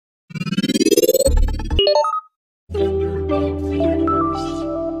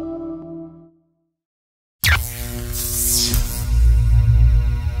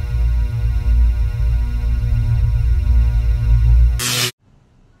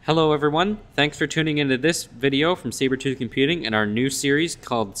Hello everyone, thanks for tuning into this video from Sabertooth Computing and our new series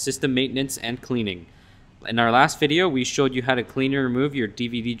called System Maintenance and Cleaning. In our last video we showed you how to clean and remove your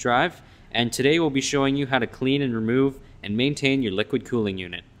DVD drive, and today we'll be showing you how to clean and remove and maintain your liquid cooling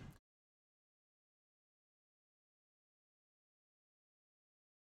unit.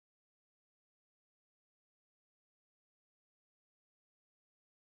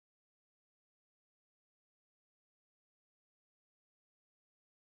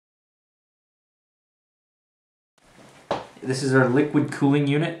 This is our liquid cooling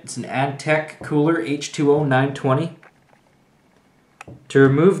unit. It's an Adtech cooler H2O 920. To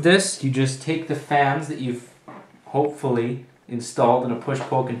remove this, you just take the fans that you've hopefully installed in a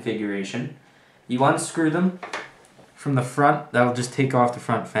push-pull configuration. You unscrew them from the front. That'll just take off the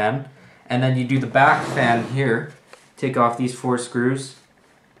front fan. And then you do the back fan here. Take off these 4 screws.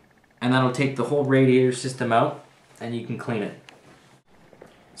 And that'll take the whole radiator system out and you can clean it.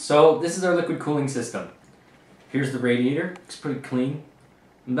 So this is our liquid cooling system. Here's the radiator. It's pretty clean.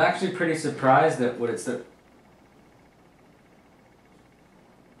 I'm actually pretty surprised at what it's...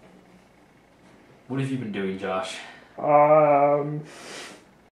 What have you been doing, Josh? You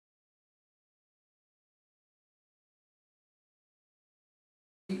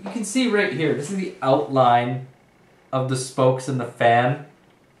can see right here, this is the outline of the spokes in the fan.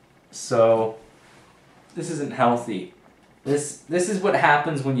 So this isn't healthy. This is what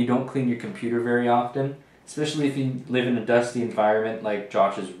happens when you don't clean your computer very often. Especially if you live in a dusty environment like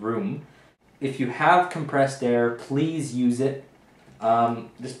Josh's room. If you have compressed air, please use it.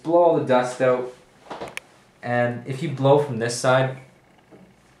 Just blow all the dust out. And if you blow from this side,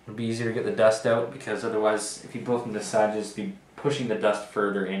 it'll be easier to get the dust out, because otherwise, if you blow from this side, you'll just be pushing the dust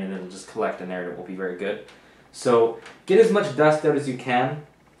further in and it'll just collect in there and it won't be very good. So get as much dust out as you can,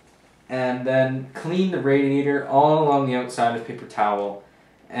 and then clean the radiator all along the outside with paper towel.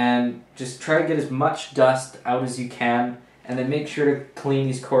 And just try to get as much dust out as you can, and then make sure to clean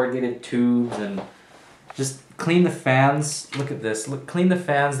these corrugated tubes and just clean the fans. Look at this. Clean the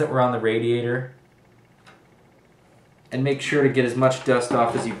fans that were on the radiator and make sure to get as much dust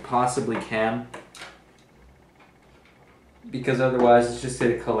off as you possibly can, because otherwise it's just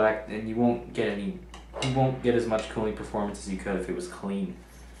going to collect and you won't get as much cooling performance as you could if it was clean.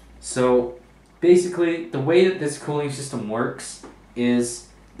 So basically the way that this cooling system works is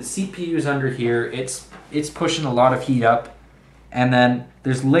the CPU is under here. It's pushing a lot of heat up, and then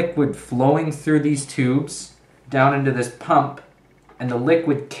there's liquid flowing through these tubes down into this pump, and the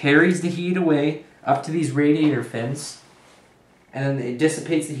liquid carries the heat away up to these radiator fins, and then it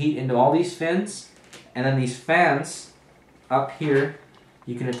dissipates the heat into all these fins, and then these fans up here,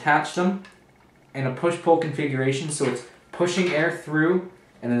 you can attach them in a push-pull configuration, so it's pushing air through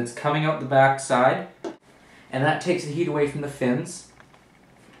and then it's coming out the back side, and that takes the heat away from the fins.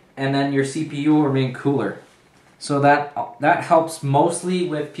 And then your CPU will remain cooler. So that helps mostly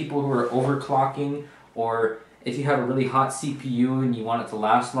with people who are overclocking, or if you have a really hot CPU and you want it to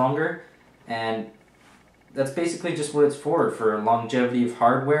last longer. And that's basically just what it's for longevity of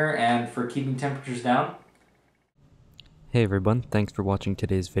hardware and for keeping temperatures down. Hey everyone, thanks for watching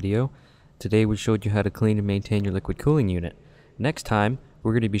today's video. Today we showed you how to clean and maintain your liquid cooling unit. Next time,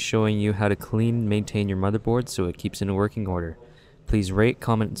 we're going to be showing you how to clean and maintain your motherboard so it keeps in working order. Please rate,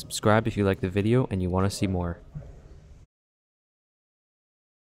 comment, and subscribe if you like the video and you want to see more.